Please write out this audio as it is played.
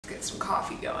get some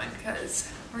coffee going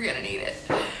because we're gonna need it.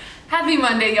 Happy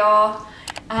Monday, y'all.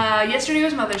 Yesterday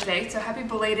was Mother's Day, so happy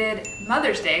belated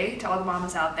Mother's Day to all the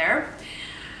mamas out there.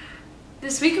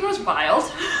 This weekend was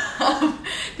wild.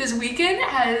 This weekend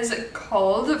has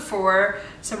called for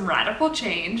some radical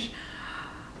change.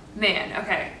 Man,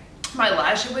 okay. My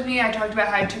last trip with me, I talked about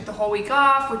how I took the whole week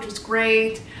off, which was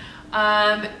great.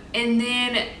 And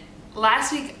then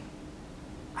last week,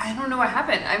 I don't know what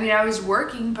happened. I mean, I was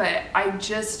working, but I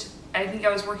think I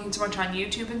was working so much on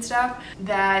YouTube and stuff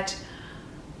that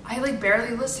I like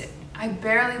barely listed. I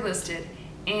barely listed.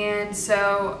 And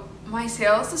so my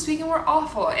sales this weekend were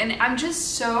awful. And I'm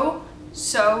just so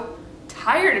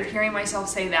tired of hearing myself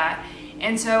say that.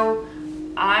 And so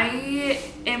I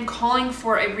am calling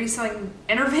for a reselling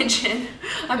intervention.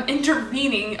 I'm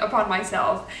intervening upon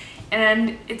myself.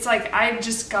 And it's like, I've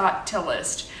just got to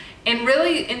list. And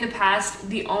really in the past,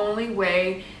 the only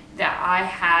way that I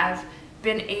have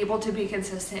been able to be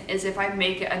consistent is if I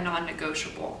make it a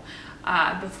non-negotiable.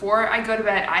 Before I go to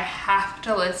bed, I have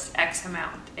to list X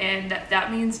amount. And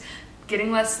that means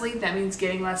getting less sleep, that means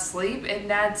getting less sleep. And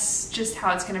that's just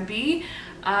how it's gonna be.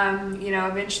 You know,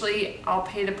 eventually I'll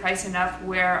pay the price enough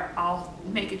where I'll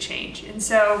make a change. And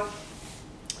so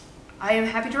I am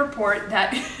happy to report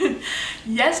that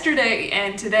yesterday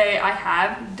and today I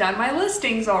have done my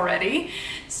listings already.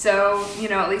 So, you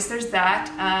know, at least there's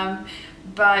that.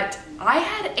 But I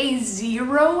had a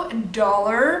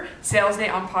 $0 sales day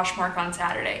on Poshmark on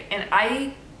Saturday. And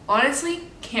I honestly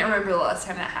can't remember the last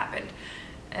time that happened.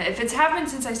 If it's happened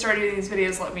since I started doing these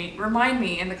videos, remind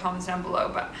me in the comments down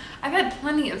below. But I've had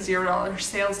plenty of $0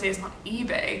 sales days on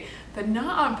eBay, but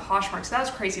not on Poshmark, so that's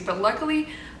crazy. But luckily,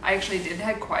 I actually did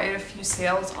have quite a few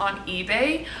sales on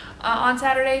eBay on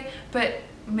Saturday. But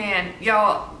man,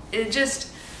 y'all,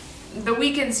 the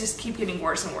weekends just keep getting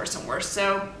worse and worse and worse.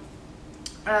 So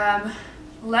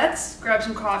let's grab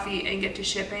some coffee and get to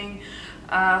shipping.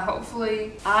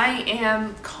 Hopefully I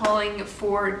am calling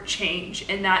for change,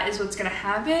 and that is what's gonna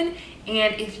happen.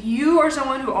 And if you are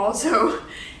someone who also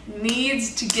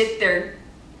needs to get their,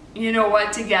 you know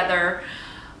what, together,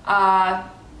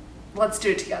 let's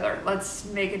do it together. Let's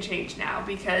make a change now,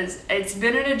 because it's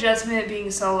been an adjustment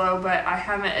being solo, but I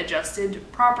haven't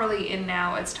adjusted properly, and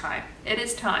now it's time. It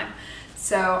is time.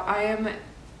 So I am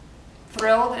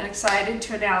thrilled and excited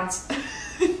to announce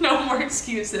no more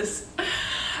excuses.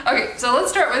 Okay, so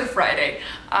let's start with Friday.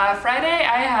 Friday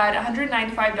I had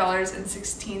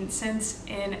 $195.16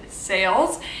 in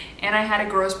sales, and I had a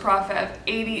gross profit of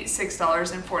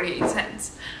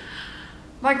 $86.48.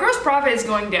 My gross profit is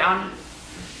going down.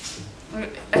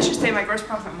 I should say my gross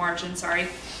profit margin, sorry,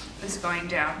 is going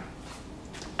down.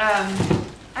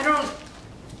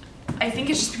 I think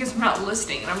it's just because I'm not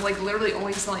listing, and I'm like literally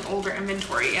only selling older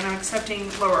inventory, and I'm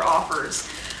accepting lower offers.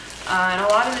 And a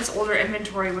lot of this older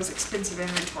inventory was expensive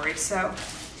inventory, so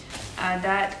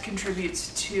that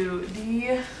contributes to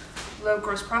the low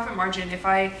gross profit margin. If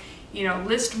I, you know,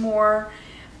 list more,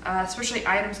 especially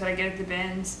items that I get at the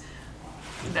bins,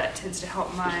 that tends to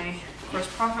help my gross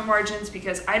profit margins,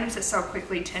 because items that sell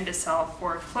quickly tend to sell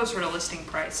for closer to listing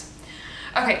price.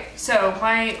 Okay, so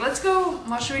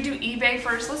should we do eBay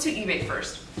first? Let's do eBay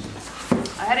first.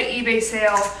 I had an eBay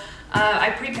sale.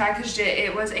 I pre-packaged it.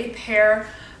 It was a pair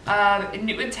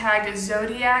it tagged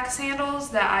Zodiac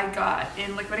sandals that I got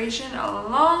in liquidation a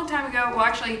long time ago. Well,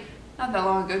 actually, not that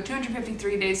long ago,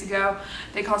 253 days ago.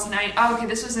 They cost okay,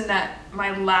 this was in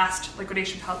my last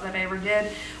liquidation pallet that I ever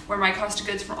did, where my cost of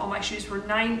goods for all my shoes were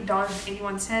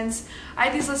 $9.81. I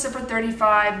had these listed for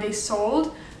 $35. They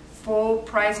sold full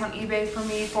price on eBay for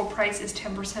me. Full price is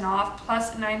 10% off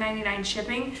plus $9.99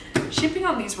 shipping. Shipping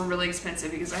on these were really expensive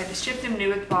because I had to ship them new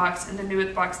with box, and the new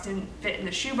with box didn't fit in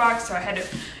the shoe box, so I had to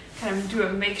kind of do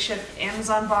a makeshift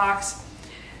Amazon box.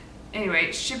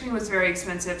 Anyway, shipping was very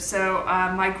expensive, so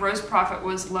my gross profit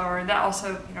was lower. That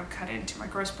also, you know, cut into my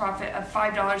gross profit of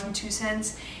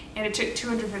 $5.02, and it took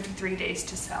 253 days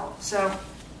to sell. So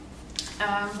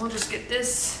we'll just get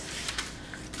this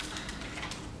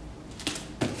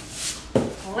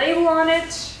label on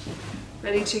it,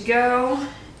 ready to go.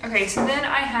 Okay, so then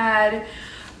I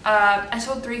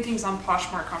sold 3 things on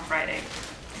Poshmark on Friday.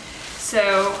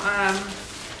 So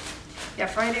yeah,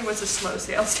 Friday was a slow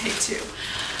sales day too.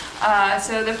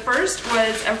 So the first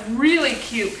was a really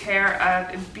cute pair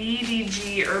of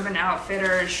BDG Urban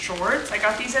Outfitters shorts. I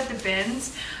got these at the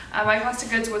bins. My cost of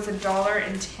goods was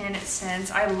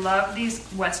 $1.10. I love these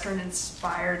Western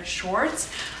inspired shorts.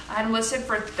 I had them listed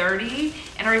for $30,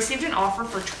 and I received an offer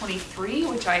for $23,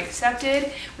 which I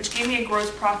accepted, which gave me a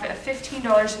gross profit of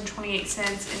 $15.28,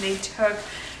 and they took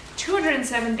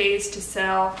 207 days to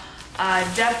sell.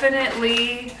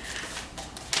 Definitely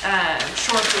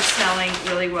shorts are selling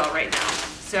really well right now.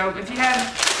 So if you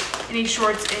have any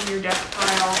shorts in your desk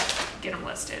pile, get them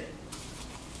listed.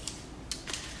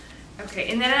 Okay,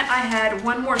 and then I had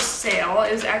one more sale.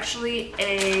 It was actually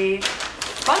a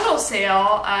bundle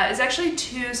sale. It's actually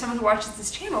to someone who watches this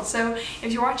channel. So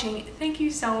if you're watching, thank you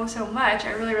so much.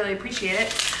 I really appreciate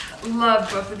it.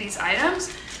 Love both of these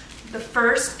items. The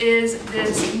first is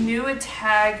this new with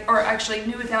tag, or actually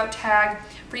new without tag,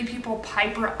 Free People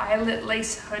Piper eyelet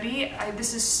lace hoodie.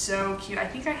 This is so cute. I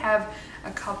think I have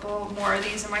a couple more of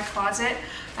these in my closet.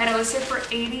 I had it listed for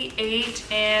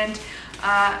 $88, and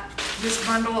this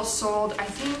bundle sold, I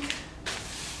think,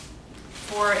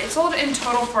 it sold in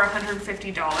total for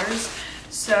 $150.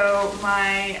 So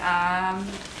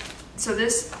so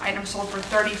this item sold for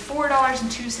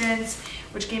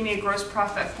 $34.02, which gave me a gross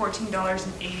profit of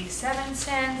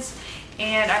 $14.87,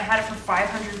 and I had it for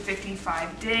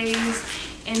 555 days.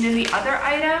 And then the other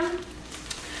item,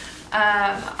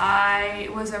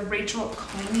 was a Rachel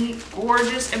Coney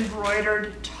gorgeous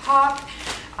embroidered top.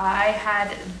 I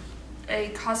had a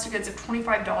cost of goods of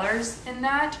 $25 in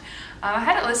that. I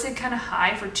had it listed kind of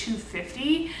high for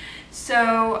 $250,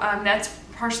 so that's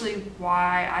partially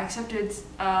why I accepted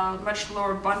a much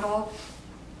lower bundle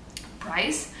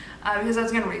price, because I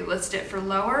was going to relist it for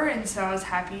lower, and so I was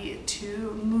happy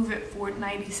to move it for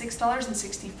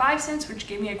 $96.65, which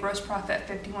gave me a gross profit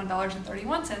of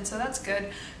 $51.31, so that's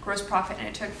good gross profit, and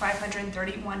it took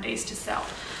 531 days to sell.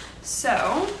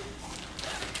 So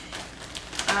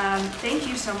thank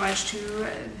you so much to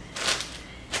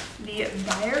the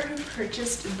buyer who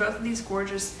purchased both of these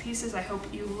gorgeous pieces. I hope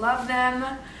you love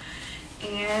them.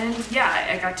 And yeah,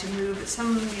 I got to move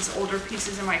some of these older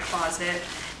pieces in my closet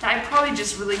that I probably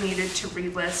just really needed to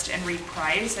relist and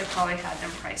reprice. I probably had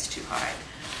them priced too high,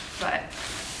 but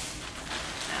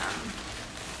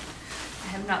I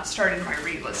have not started my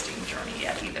relisting journey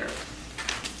yet either.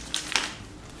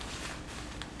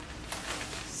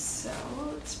 So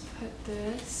let's put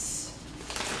this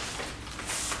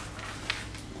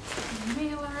in the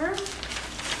mailer.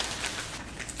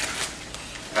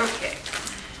 Okay.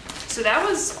 So that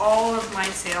was all of my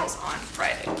sales on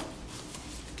Friday.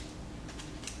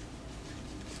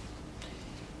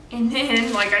 And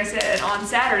then, like I said, on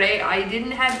Saturday, I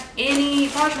didn't have any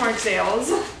Poshmark sales.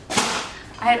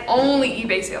 I had only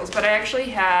eBay sales, but I actually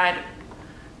had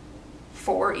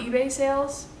 4 eBay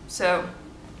sales. So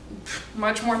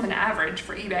much more than average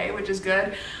for eBay, which is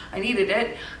good. I needed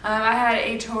it. I had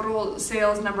a total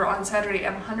sales number on Saturday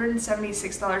of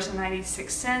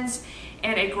 $176.96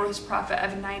 and a gross profit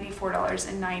of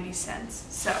 $94.90.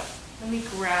 So let me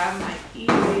grab my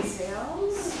eBay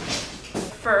sales.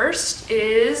 First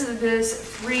is this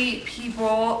Free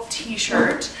People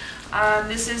t-shirt.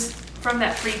 This is from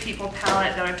that Free People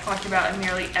palette that I've talked about in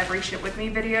nearly every Ship With Me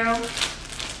video.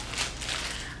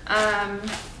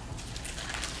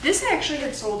 This actually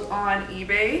had sold on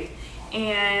eBay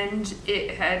and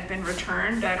it had been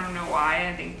returned. I don't know why.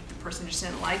 I think the person just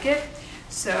didn't like it.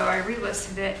 So I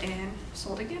relisted it and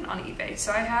sold again on eBay.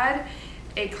 So I had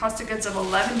a cost of goods of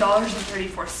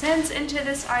 $11.34 into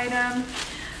this item.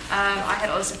 I had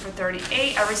it listed for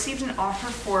 $38. I received an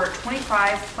offer for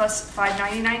 $25 plus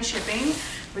 $5.99 shipping,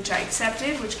 which I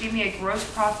accepted, which gave me a gross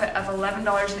profit of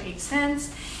 $11.08.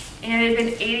 And it had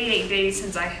been 88 days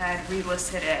since I had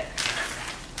relisted it.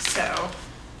 So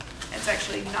it's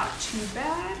actually not too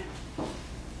bad.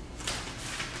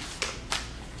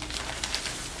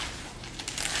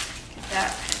 Get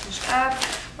that packaged up.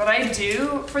 What I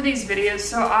do for these videos,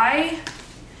 so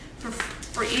for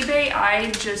eBay,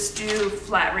 I just do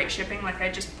flat rate shipping. Like I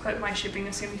just put my shipping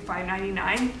is gonna be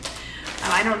 $5.99.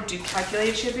 I don't do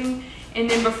calculated shipping. And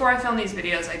then before I film these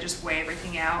videos, I just weigh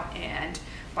everything out and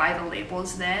buy the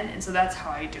labels then. And so that's how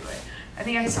I do it. I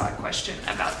think I saw a question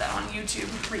about that on YouTube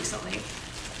recently.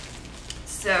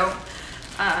 So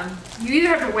you either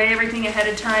have to weigh everything ahead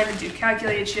of time and do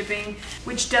calculated shipping,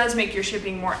 which does make your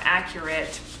shipping more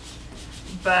accurate,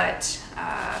 but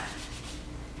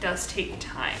does take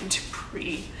time to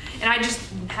and I just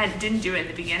didn't do it in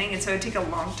the beginning, and so it'd take a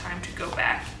long time to go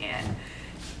back and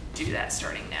do that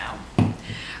starting now.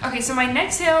 Okay, so my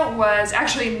next sale was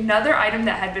actually another item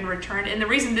that had been returned, and the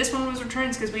reason this one was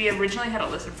returned is because we originally had it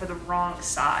listed for the wrong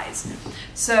size.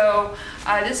 So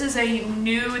this is a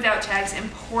new without tags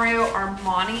Emporio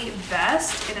Armani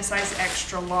vest in a size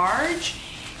extra large,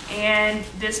 and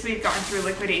this we've gotten through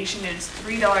liquidation. It's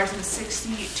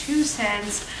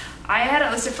 $3.62. I had it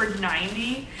listed for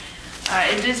 $90.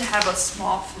 It does have a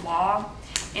small flaw,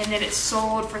 and then it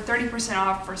sold for 30%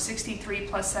 off for $63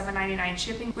 plus $7.99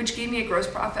 shipping, which gave me a gross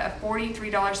profit of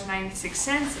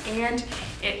 $43.96, and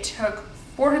it took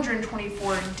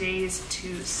 424 days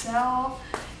to sell.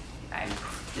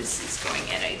 This is going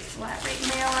in a flat rate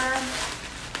mailer.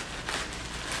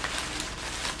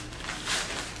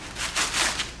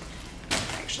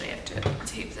 Actually, I have to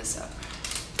tape this up.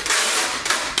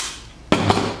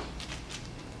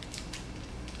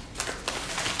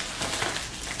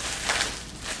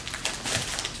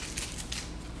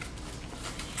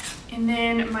 And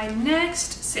then my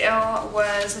next sale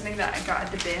was something that I got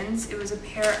at the bins. It was a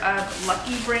pair of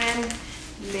Lucky brand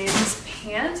men's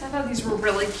pants. I thought these were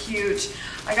really cute.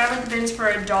 I got them at the bins for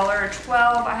 $1 or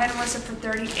 $12. I had them listed for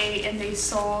 $38 and they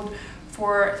sold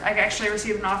for, I actually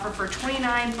received an offer for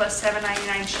 $29 plus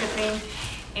 $7.99 shipping,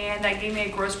 and that gave me a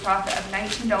gross profit of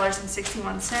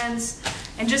 $19.61.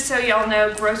 And just so y'all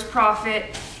know, gross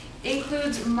profit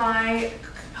includes my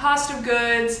cost of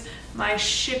goods, my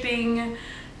shipping,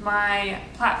 my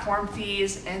platform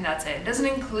fees, and that's it. It doesn't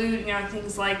include, you know,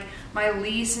 things like my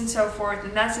lease and so forth,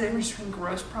 and that's the difference between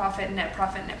gross profit and net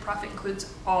profit. Net profit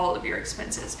includes all of your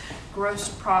expenses. Gross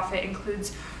profit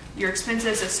includes your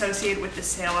expenses associated with the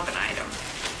sale of an item.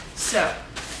 So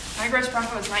my gross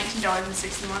profit was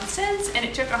 $19.61, and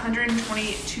it took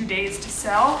 122 days to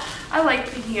sell. I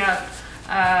like picking up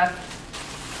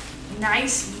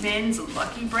nice men's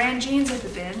Lucky brand jeans at the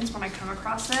bins when I come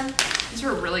across them. These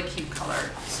are a really cute color,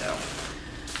 so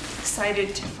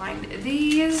excited to find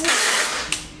these.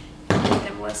 Get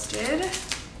them listed.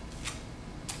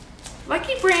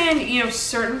 Lucky brand, you know,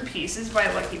 certain pieces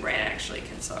by Lucky brand actually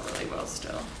can sell really well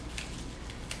still,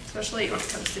 especially when it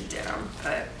comes to denim,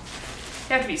 but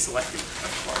you have to be selective,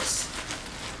 of course.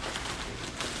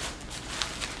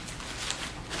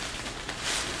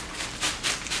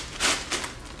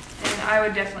 I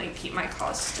would definitely keep my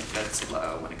cost of goods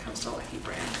low when it comes to Lucky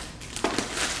brand.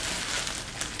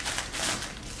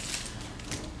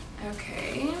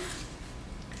 Okay.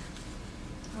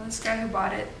 Well, this guy who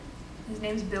bought it, his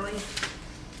name's Billy.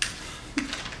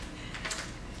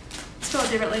 Spelled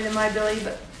differently than my Billy,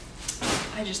 but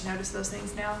I just noticed those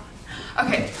things now.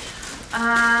 Okay.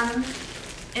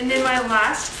 And then my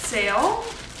last sale,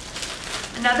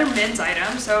 another men's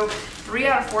item. So 3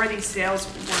 out of 4 of these sales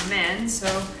were men's,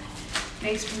 so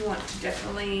makes me want to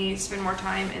definitely spend more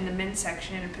time in the men's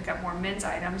section and pick up more men's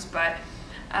items. But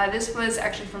this was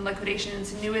actually from liquidation.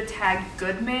 It's a new Tag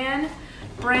Goodman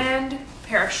brand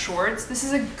pair of shorts. This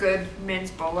is a good men's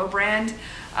bolo brand.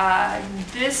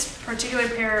 This particular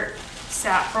pair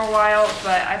sat for a while,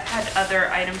 but I've had other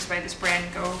items by this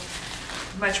brand go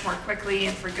much more quickly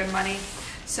and for good money.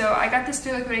 So I got this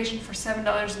through liquidation for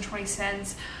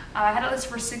 $7.20. I had it listed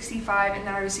for $65, and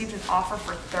then I received an offer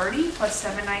for $30 plus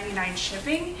 $7.99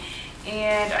 shipping,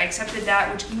 and I accepted that,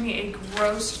 which gave me a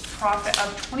gross profit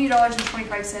of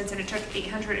 $20.25, and it took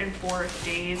 804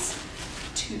 days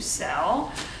to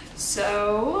sell.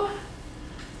 So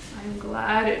I'm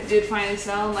glad it did finally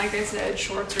sell. And like I said,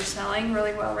 shorts are selling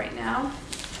really well right now.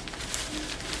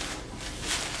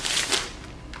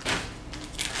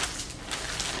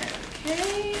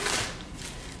 Okay.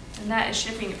 And that is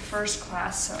shipping first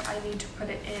class, so I need to put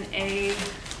it in a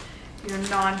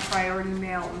non-priority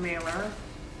mail mailer.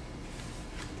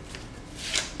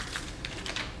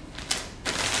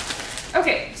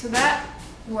 Okay, so that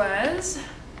was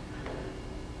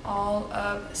all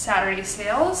of Saturday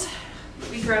sales.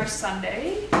 We grab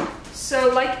Sunday.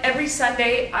 So like every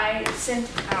Sunday, I sent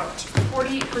out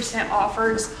 40%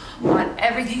 offers on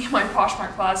everything in my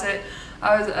Poshmark closet.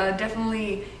 I was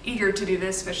definitely eager to do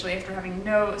this, especially after having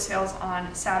no sales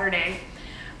on Saturday.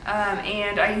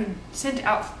 And I sent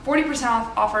out 40%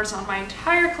 off offers on my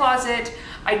entire closet.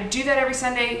 I do that every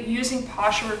Sunday using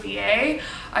Poshmark VA.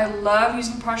 I love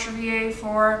using Poshmark VA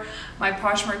for my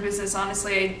Poshmark business.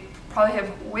 Honestly, I probably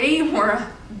have way more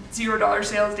 $0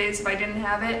 sales days if I didn't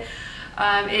have it.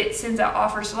 It sends out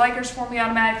offers to likers for me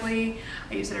automatically.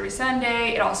 I use it every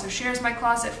Sunday. It also shares my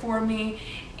closet for me.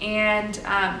 And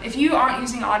if you aren't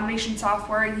using automation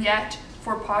software yet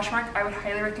for Poshmark, I would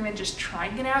highly recommend just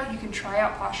trying it out. You can try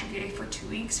out Poshmark VA for 2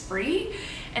 weeks free.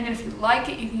 And then if you like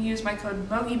it, you can use my code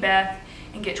MOGIBETH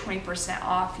and get 20%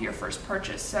 off your first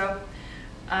purchase. So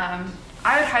I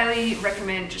would highly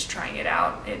recommend just trying it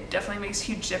out. It definitely makes a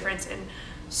huge difference, and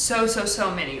so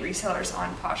many resellers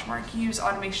on Poshmark use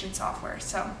automation software.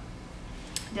 So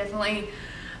definitely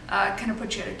kind of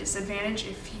put you at a disadvantage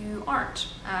if you aren't.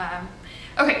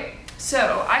 Okay,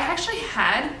 so I actually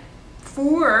had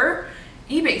 4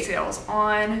 eBay sales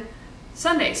on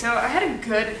Sunday. So I had a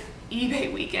good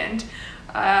eBay weekend.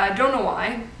 I don't know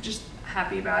why, just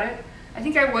happy about it. I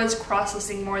think I was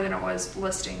cross-listing more than I was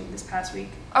listing this past week.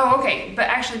 Oh, okay, but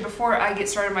actually before I get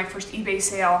started my first eBay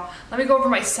sale, let me go over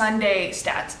my Sunday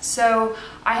stats. So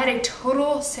I had a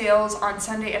total sales on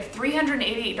Sunday of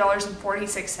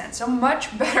 $388.46, so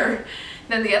much better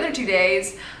than the other 2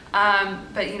 days,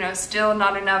 but you know, still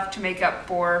not enough to make up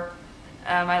for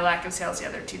my lack of sales the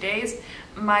other 2 days.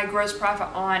 My gross profit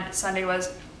on Sunday was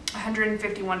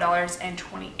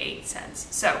 $151.28.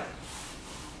 So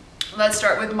let's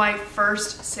start with my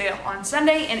first sale on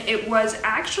Sunday, and it was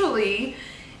actually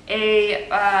a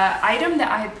item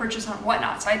that I had purchased on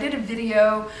Whatnot. So I did a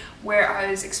video where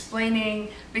I was explaining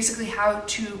basically how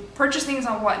to purchase things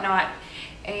on Whatnot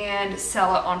and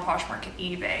sell it on Poshmark and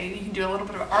eBay. You can do a little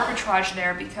bit of arbitrage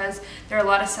there because there are a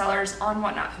lot of sellers on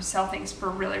Whatnot who sell things for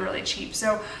really, really cheap.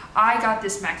 So I got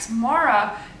this Max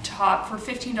Mara top for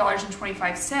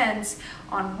 $15.25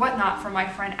 on Whatnot from my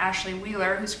friend Ashley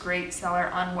Wheeler, who's a great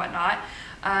seller on Whatnot.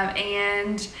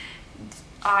 And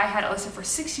I had it listed for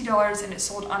 $60 and it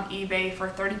sold on eBay for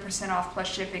 30% off plus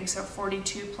shipping, so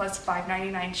 $42 plus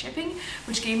 $5.99 shipping,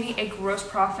 which gave me a gross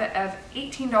profit of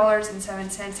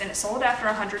 $18.07, and it sold after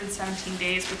 117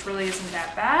 days, which really isn't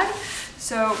that bad.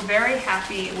 So very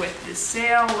happy with this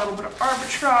sale, a little bit of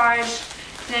arbitrage.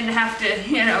 Didn't have to,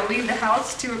 you know, leave the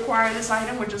house to acquire this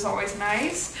item, which is always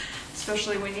nice,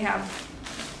 especially when you have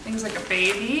things like a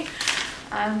baby.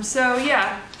 So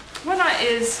yeah, Whatnot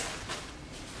is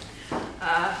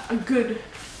a good,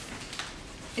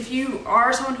 if you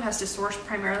are someone who has to source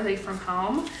primarily from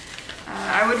home,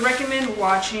 I would recommend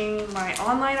watching my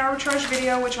online arbitrage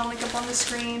video, which I'll link up on the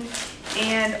screen,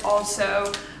 and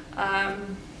also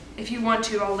if you want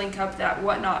to, I'll link up that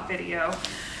Whatnot video,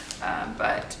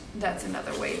 but that's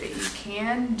another way that you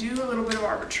can do a little bit of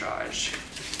arbitrage,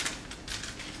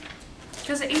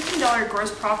 because the $18 gross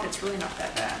profit's really not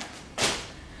that bad.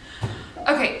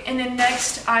 Okay, and then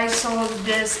next I sold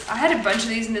this. I had a bunch of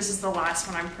these, and this is the last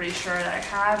one I'm pretty sure that I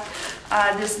have.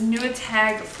 This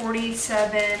Tag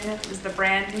 47 is the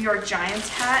brand, New York Giants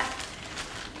hat.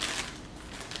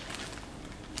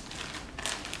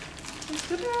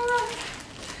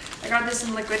 I got this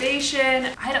in liquidation.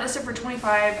 I had it listed for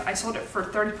 $25. I sold it for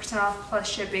 30% off plus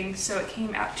shipping, so it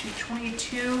came out to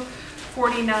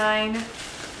 $22.49,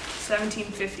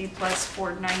 $17.50 plus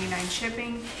 $4.99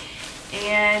 shipping.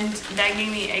 And that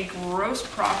gave me a gross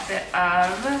profit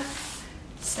of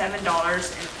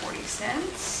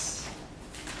 $7.40.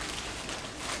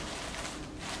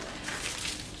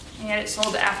 And it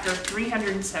sold after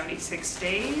 376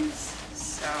 days.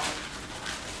 So,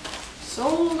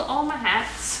 sold all my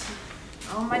hats,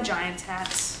 all my Giants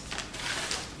hats.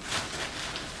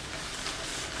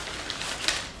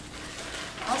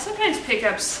 I'll sometimes pick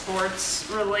up sports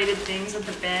related things at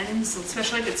the bins,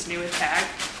 especially if it's new tag.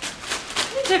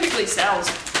 It typically sells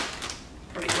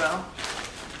pretty well.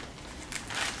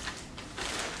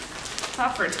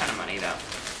 Not for a ton of money though.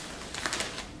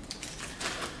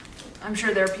 I'm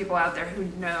sure there are people out there who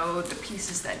know the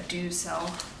pieces that do sell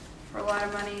for a lot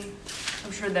of money.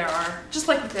 I'm sure there are, just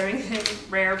like with everything,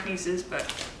 rare pieces, but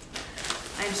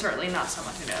I'm certainly not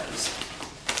someone who knows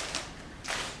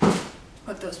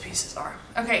what those pieces are.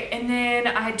 Okay, and then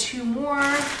I had 2 more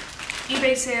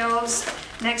eBay sales.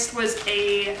 Next was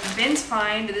a Vince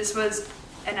find. This was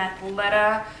an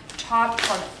Athleta top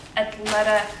called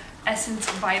Athleta Essence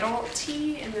Vital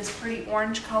Tee in this pretty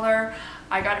orange color.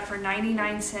 I got it for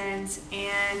 99 cents,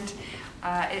 and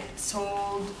it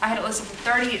sold, I had it listed for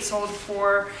 30, it sold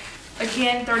for,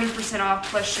 again, 30% off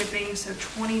plus shipping, so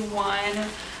 21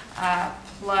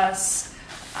 plus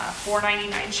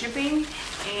 $4.99 shipping,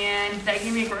 and that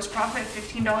gave me a gross profit of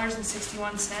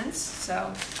 $15.61,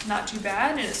 so not too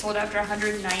bad, and it sold after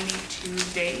 192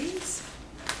 days.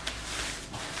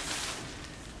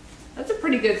 That's a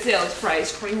pretty good sales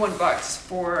price, 21 bucks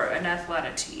for an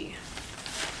Athleta tee.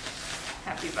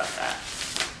 Happy about that.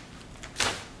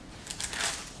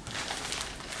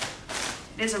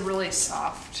 It is a really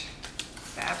soft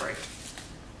fabric.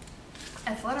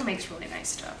 Athleta makes really nice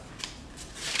stuff.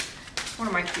 It's one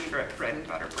of my favorite bread and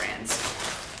butter brands.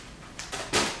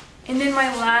 And then my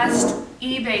last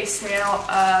eBay sale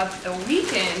of the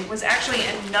weekend was actually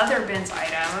another Ben's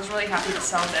item. I was really happy to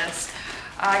sell this.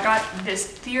 I got this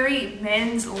Theory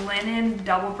men's linen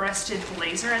double-breasted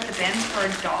blazer at the Ben's for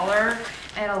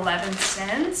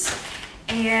 $1.11.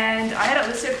 And I had it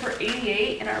listed for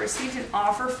 $88, and I received an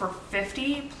offer for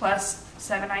 $50 plus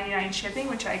 $7.99 shipping,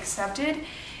 which I accepted.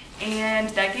 And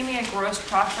that gave me a gross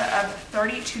profit of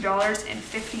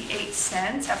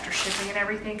 $32.58 after shipping and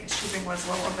everything, because shipping was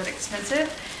a little bit expensive.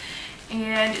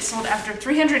 and it sold after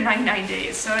 399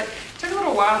 days. So it took a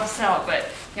little while to sell, but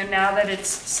you know, now that it's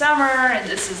summer and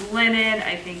this is linen,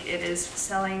 I think it is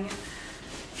selling,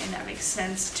 and that makes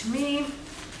sense to me.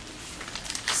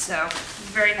 So I'm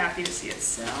very happy to see it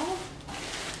sell.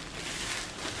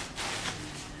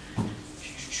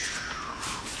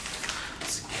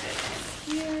 Let's get it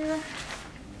in here.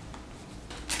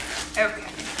 Okay.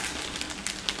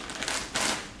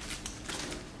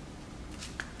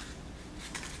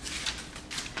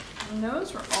 And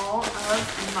those were all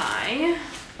of my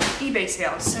eBay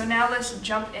sales. So now let's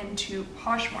jump into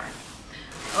Poshmark.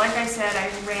 Like I said, I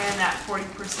ran that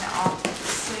 40% off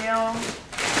sale.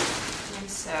 And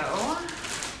so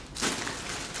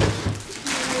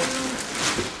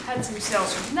had some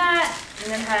sales from that,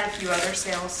 and then had a few other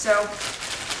sales. So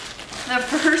the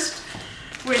first,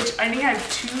 which I think I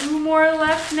have 2 more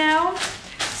left now.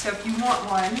 So if you want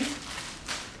one,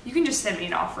 you can just send me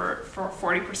an offer for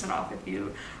 40% off. If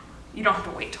you don't have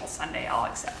to wait till Sunday, I'll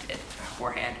accept it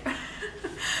beforehand.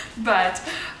 But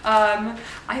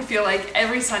I feel like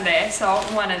every Sunday I sell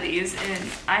one of these, and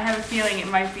I have a feeling it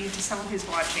might be to someone who's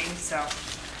watching. So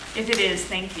if it is,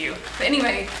 thank you. But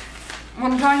anyway,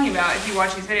 what I'm talking about, if you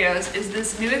watch these videos, is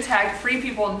this new tag, Free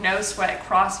People No Sweat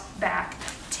Crossback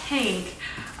Tank.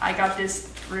 I got this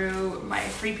through my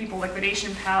Free People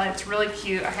liquidation palette. It's really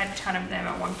cute. I had a ton of them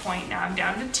at one point. Now I'm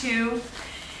down to 2.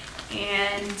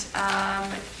 And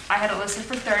I had it listed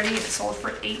for 30. It sold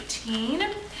for 18.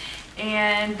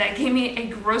 And that gave me a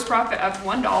gross profit of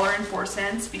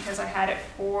 $1.04 because I had it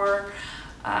for,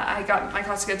 I got my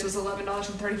cost of goods was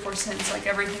 $11.34, like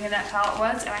everything in that palette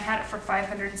was, and I had it for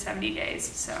 570 days.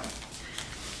 So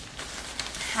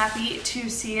happy to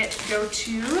see it go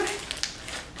to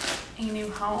a new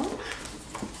home.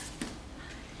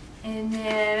 And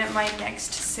then my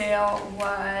next sale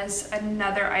was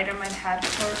another item I'd had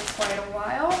for quite a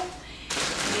while.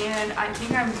 And I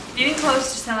think I'm getting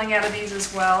close to selling out of these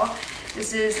as well.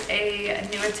 This is a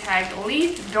new tag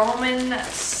Leaf Dolman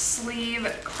sleeve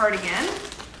cardigan.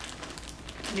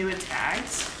 New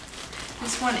tags.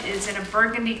 This one is in a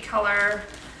burgundy color.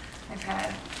 I've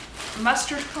had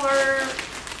mustard color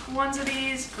ones of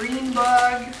these, green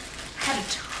bug. I had a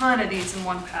ton of these in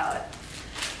one palette.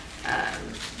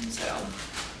 So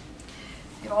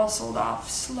it all sold off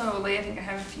slowly. I think I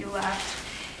have a few left.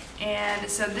 And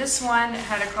so this one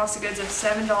had a cost of goods of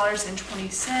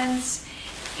 $7.20,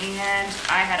 and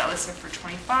I had it listed for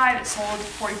 $25. It sold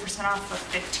 40% off for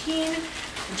 $15,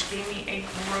 which gave me a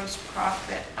gross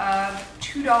profit of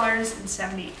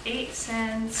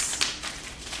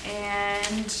 $2.78,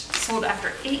 and sold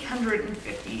after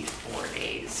 854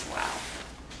 days. Wow.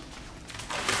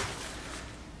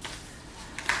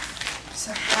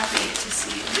 So happy to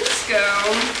see this go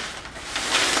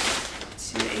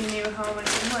to a new home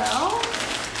as well.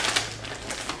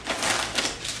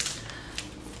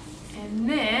 And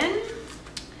then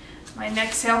my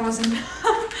next sale was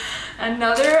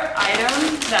another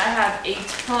item that I have a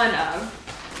ton of.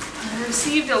 I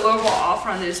received a lowball offer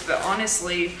on this, but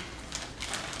honestly,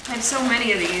 I have so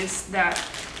many of these that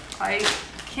I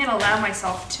can't allow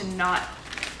myself to not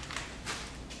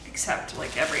accept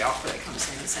like every offer that comes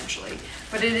in, essentially.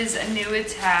 But it is a new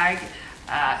tag,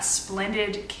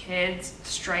 splendid kids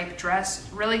striped dress,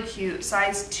 really cute,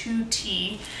 size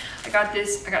 2T. I got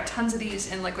tons of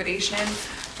these in liquidation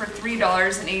for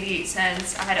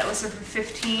 $3.88. I had it listed for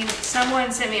 $15.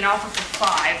 Someone sent me an offer for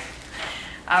 $5,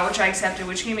 which I accepted,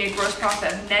 which gave me a gross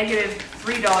profit of negative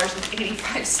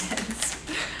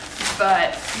 $3.85.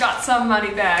 But got some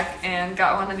money back and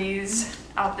got one of these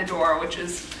out the door, which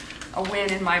is a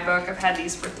win in my book. I've had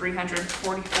these for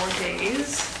 344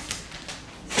 days.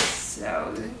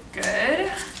 So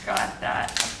good. Got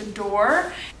that out the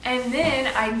door. And then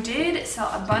I did sell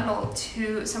a bundle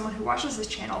to someone who watches this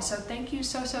channel. So thank you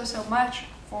so much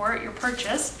for your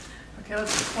purchase. Okay,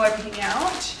 let's pull everything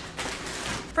out.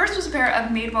 First was a pair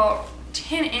of Madewell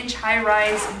 10-inch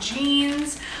high-rise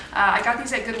jeans. I got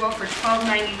these at Goodwill for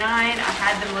 $12.99. I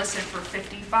had them listed for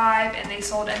 $55, and they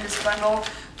sold in this bundle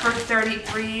for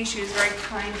 $33. She was very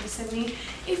kind to send me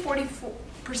a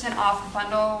 44% off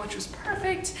bundle, which was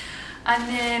perfect. And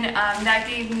then that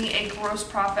gave me a gross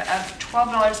profit of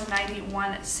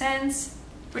 $12.91,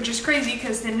 which is crazy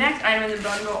because the next item in the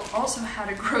bundle also had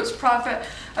a gross profit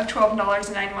of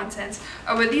 $12.91.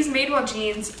 Oh, but these Madewell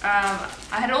jeans, I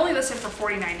had only listed for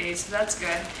 49 days, so that's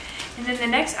good. And then the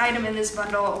next item in this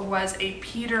bundle was a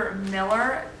Peter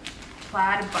Miller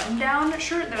plaid button-down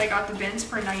shirt that I got the bins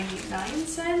for 99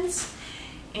 cents.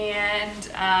 And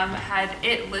had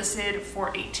it listed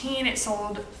for $18. It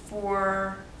sold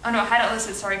for oh no, I had it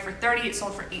listed, sorry, for 30, it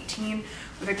sold for 18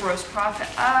 with a gross profit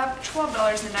of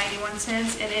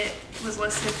 $12.91, and it was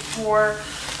listed for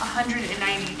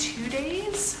 192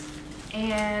 days.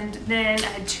 And then I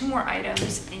had 2 more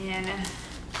items in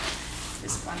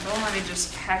this bundle. Let me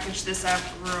just package this up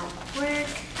real quick.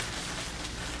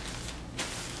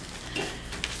 I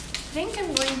think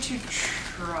I'm going to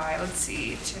try, let's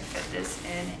see, to fit this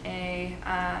in a,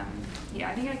 yeah,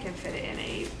 I think I can fit it in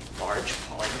a large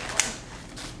poly mailer.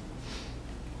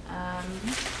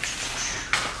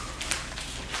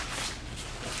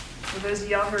 For those of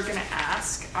y'all who are gonna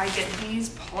ask, I get these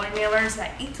poly mailers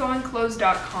at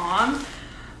ecoenclosed.com.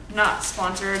 Not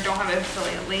sponsored, don't have an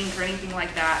affiliate link or anything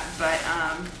like that, but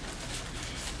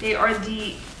they are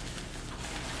the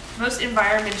most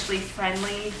environmentally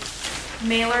friendly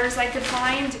mailers I could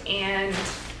find, and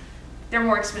they're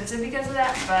more expensive because of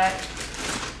that, but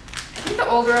I think the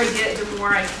older I get, the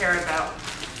more I care about,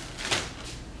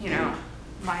 you know,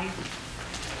 my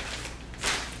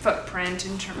footprint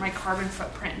and my carbon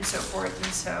footprint and so forth.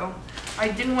 And so I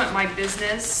didn't want my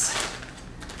business,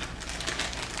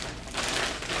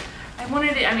 I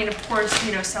wanted it, I mean, of course,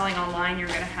 you know, selling online, you're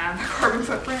gonna have a carbon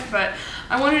footprint, but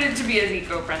I wanted it to be as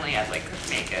eco-friendly as I could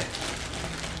make it.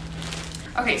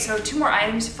 Okay, so 2 more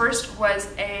items. First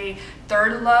was a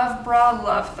Third Love bra.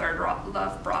 Love Third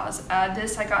Love bras.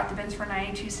 This I got the bins for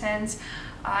 92 cents.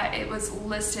 It was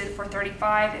listed for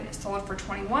 35 and it sold for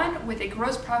 21 with a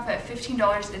gross profit of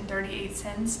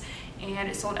 $15.38, and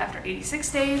it sold after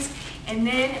 86 days. And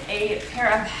then a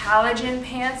pair of halogen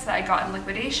pants that I got in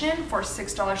liquidation for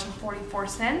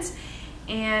 $6.44.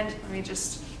 And let me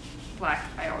just, black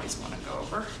I always want to go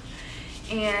over.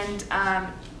 And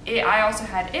I also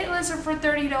had it listed for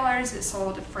 $30. It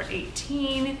sold for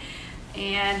 $18,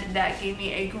 and that gave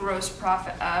me a gross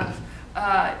profit of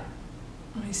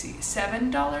let me see,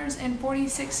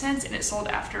 $7.46, and it sold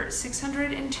after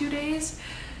 602 days.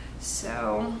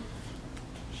 So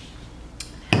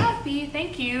happy,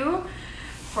 thank you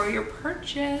for your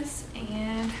purchase,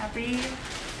 and happy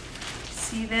to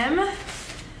see them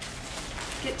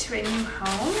get to a new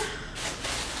home.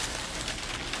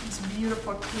 These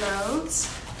beautiful clothes.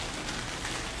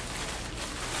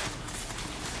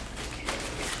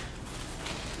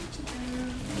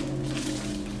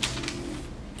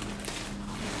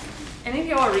 Any of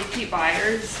y'all are repeat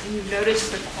buyers and you've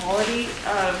noticed the quality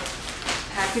of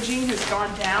packaging has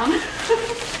gone down?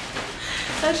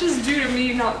 That's just due to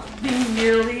me not being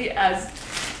nearly as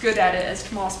good at it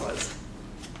as Moss was.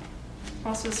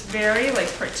 Moss was very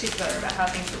particular about how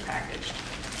things were packaged.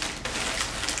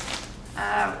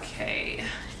 Okay,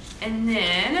 and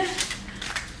then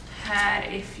had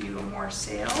a few more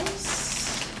sales.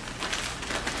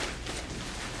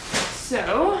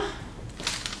 So,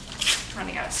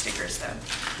 running out of stickers though.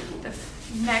 The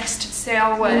next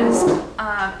sale was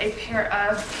a pair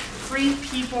of Free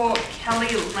People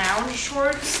Kelly lounge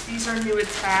shorts. These are new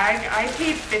with tag. I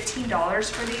paid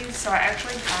 $15 for these, so I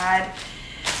actually had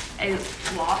a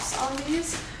loss on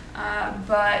these.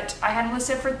 But I had them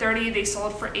listed for 30, they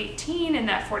sold for 18 in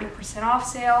that 40% off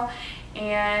sale,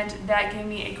 and that gave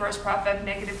me a gross profit of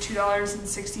negative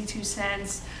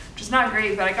 $2.62, which is not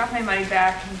great, but I got my money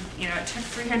back, and you know, it took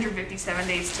 357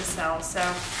 days to sell, so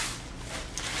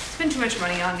spent too much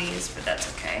money on these, but that's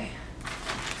okay.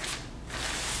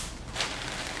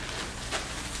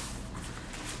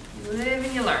 You live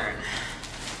and you learn.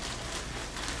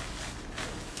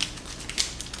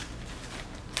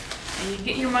 And you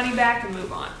get your money back and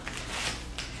move on.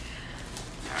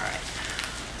 All right.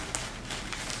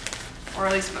 Or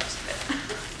at least most of it.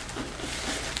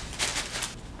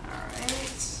 All right.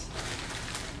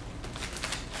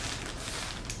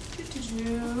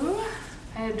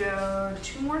 I had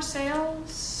 2 more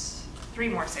sales, 3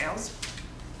 more sales.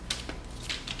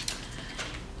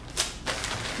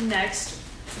 Next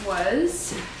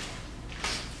was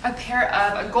a pair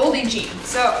of a Goldie jeans.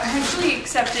 So I actually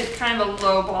accepted kind of a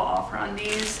low ball offer on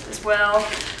these as well,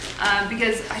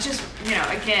 because I just, you know,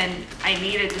 again, I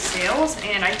needed the sales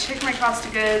and I checked my cost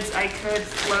of goods. I could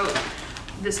float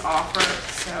this offer,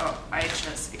 so I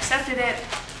just accepted it.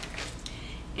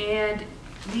 And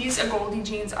these are Goldie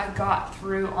jeans I got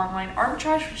through online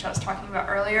arbitrage, which I was talking about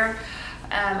earlier.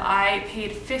 I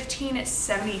paid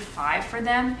 $15.75 for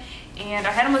them, and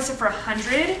I had them listed for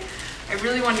 100. I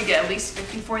really wanted to get at least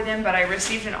 50 for them, but I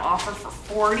received an offer for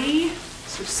 40,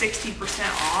 so 60%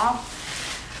 off,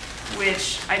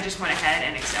 which I just went ahead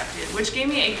and accepted, which gave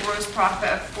me a gross profit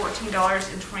of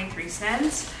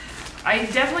 $14.23. I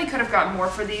definitely could have got more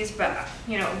for these, but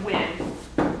you know, when?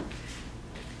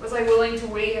 Was I willing to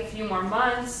wait a few more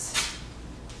months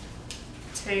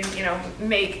to, you know,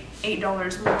 make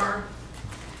 $8 more?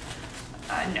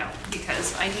 no,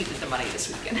 because I needed the money this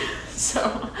weekend.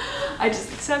 So I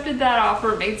just accepted that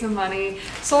offer, made some money,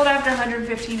 sold after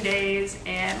 115 days,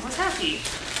 and was happy.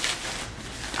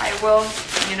 I will,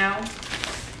 you know,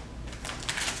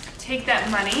 take that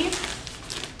money,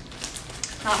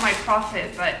 not my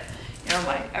profit, but you know,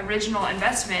 my original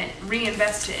investment,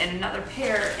 reinvest it in another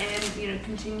pair, and you know,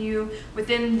 continue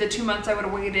within the 2 months I would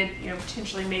have waited, you know,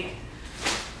 potentially make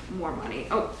more money.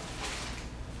 Oh,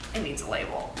 it needs a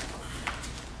label.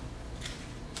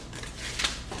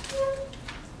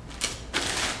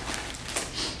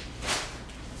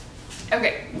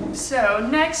 Okay, so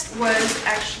next was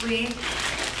actually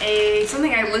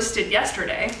something I listed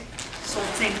yesterday, sold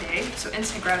same day, so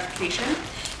instant gratification.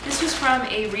 This was from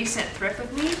a recent thrift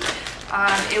with me.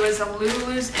 It was a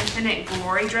Lulu's Infinite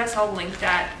Glory dress. I'll link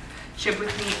that ship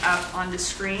with me up on the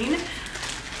screen.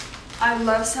 I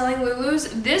love selling Lulu's.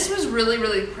 This was really,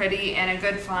 really pretty and a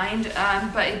good find,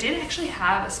 but it did actually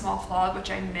have a small flaw, which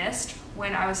I missed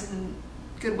when I was in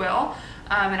Goodwill,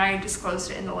 and I disclosed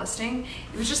it in the listing.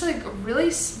 It was just like a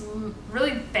really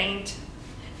faint,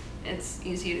 it's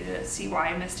easy to see why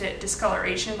I missed it,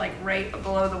 discoloration, like right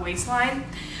below the waistline.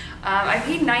 I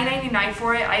paid $9.99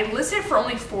 for it. I listed it for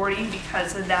only $40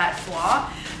 because of that flaw,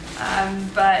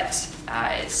 but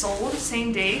it sold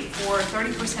same day for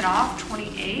 30% off,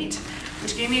 $28,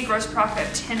 which gave me a gross profit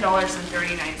of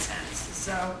 $10.39.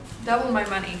 So double my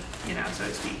money, you know, so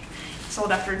to speak.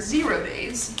 Sold after 0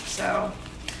 days, so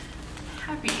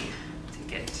happy to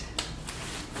get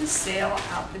the sale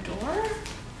out the door.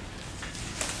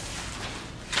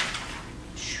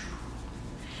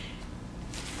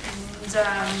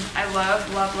 And I love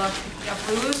picking up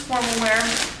Lulu's formal wear,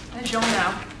 as you'll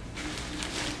know.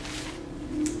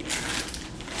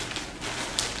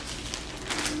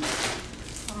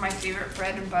 One of my favorite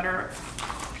bread and butter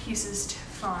pieces to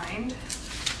find.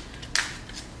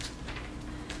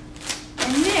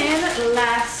 And then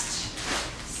last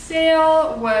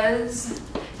sale was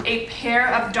a pair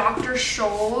of Dr.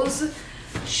 Scholl's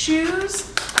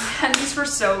shoes. I've had these for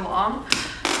so long.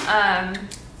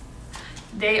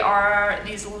 They are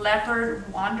these leopard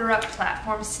Wander Up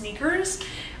platform sneakers.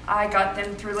 I got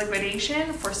them through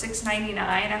liquidation for $6.99.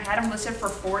 I had them listed for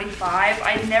 $45.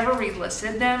 I never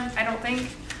relisted them, I don't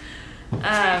think.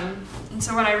 And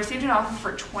so when I received an offer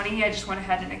for $20, I just went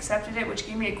ahead and accepted it, which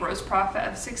gave me a gross profit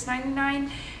of $6.99,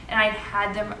 and I'd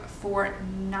had them for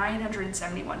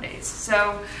 971 days.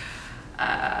 So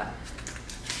had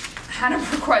them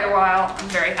for quite a while. I'm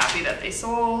very happy that they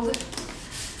sold,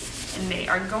 and they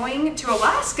are going to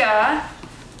Alaska.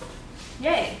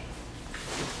 Yay.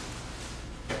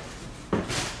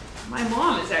 My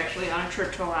mom is actually on a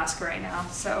trip to Alaska right now,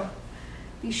 so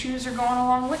these shoes are going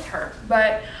along with her.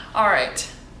 But all right,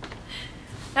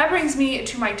 that brings me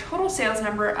to my total sales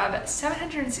number of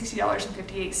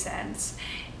 $760.58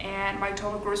 and my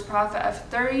total gross profit of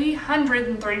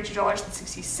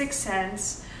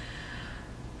 $332.66.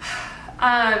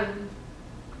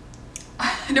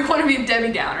 I don't want to be a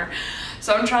Debbie Downer,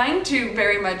 so I'm trying to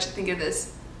very much think of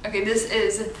this. Okay, this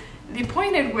is the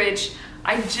point at which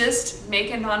I just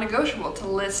make it non-negotiable to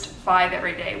list 5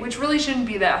 every day, which really shouldn't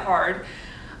be that hard.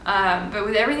 But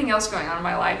with everything else going on in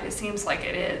my life, it seems like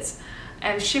it is.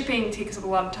 And shipping takes up a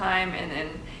lot of time, and then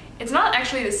it's not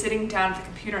actually the sitting down at the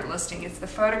computer and listing, it's the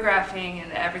photographing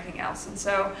and everything else. And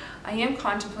so I am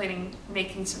contemplating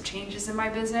making some changes in my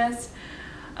business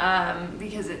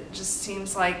because it just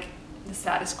seems like the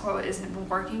status quo isn't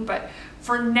working. But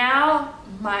for now,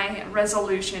 my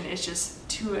resolution is just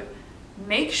to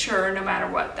make sure, no matter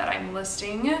what, that I'm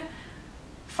listing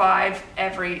 5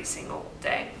 every single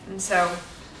day. And so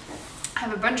I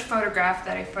have a bunch of photographs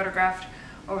that I photographed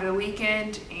over the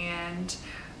weekend, and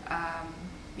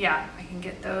yeah, I can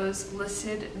get those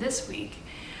listed this week.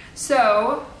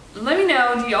 So let me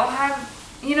know, do y'all have,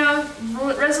 you know,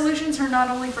 resolutions are not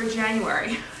only for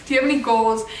January. Do you have any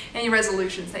goals, any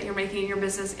resolutions that you're making in your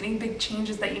business, any big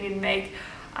changes that you need to make?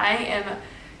 I am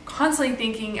constantly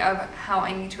thinking of how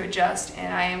I need to adjust,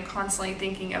 and I am constantly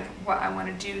thinking of what I want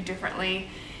to do differently,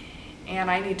 and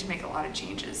I need to make a lot of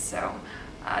changes. So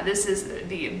this is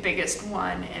the biggest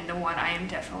one, and the one I am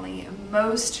definitely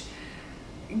most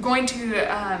going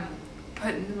to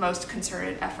put the most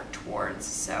concerted effort towards.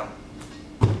 So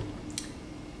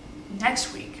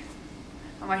next week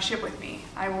on my ship with me,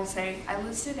 I will say I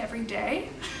listed every day,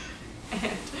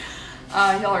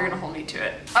 and y'all are gonna hold me to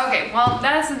it. Okay, well,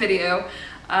 that's the video.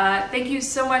 Thank you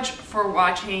so much for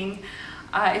watching.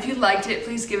 If you liked it,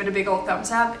 please give it a big old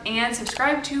thumbs up and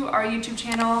subscribe to our YouTube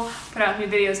channel. Put out new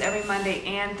videos every Monday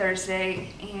and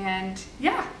Thursday. And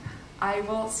yeah, I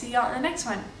will see y'all in the next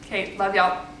one. Okay, love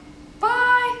y'all.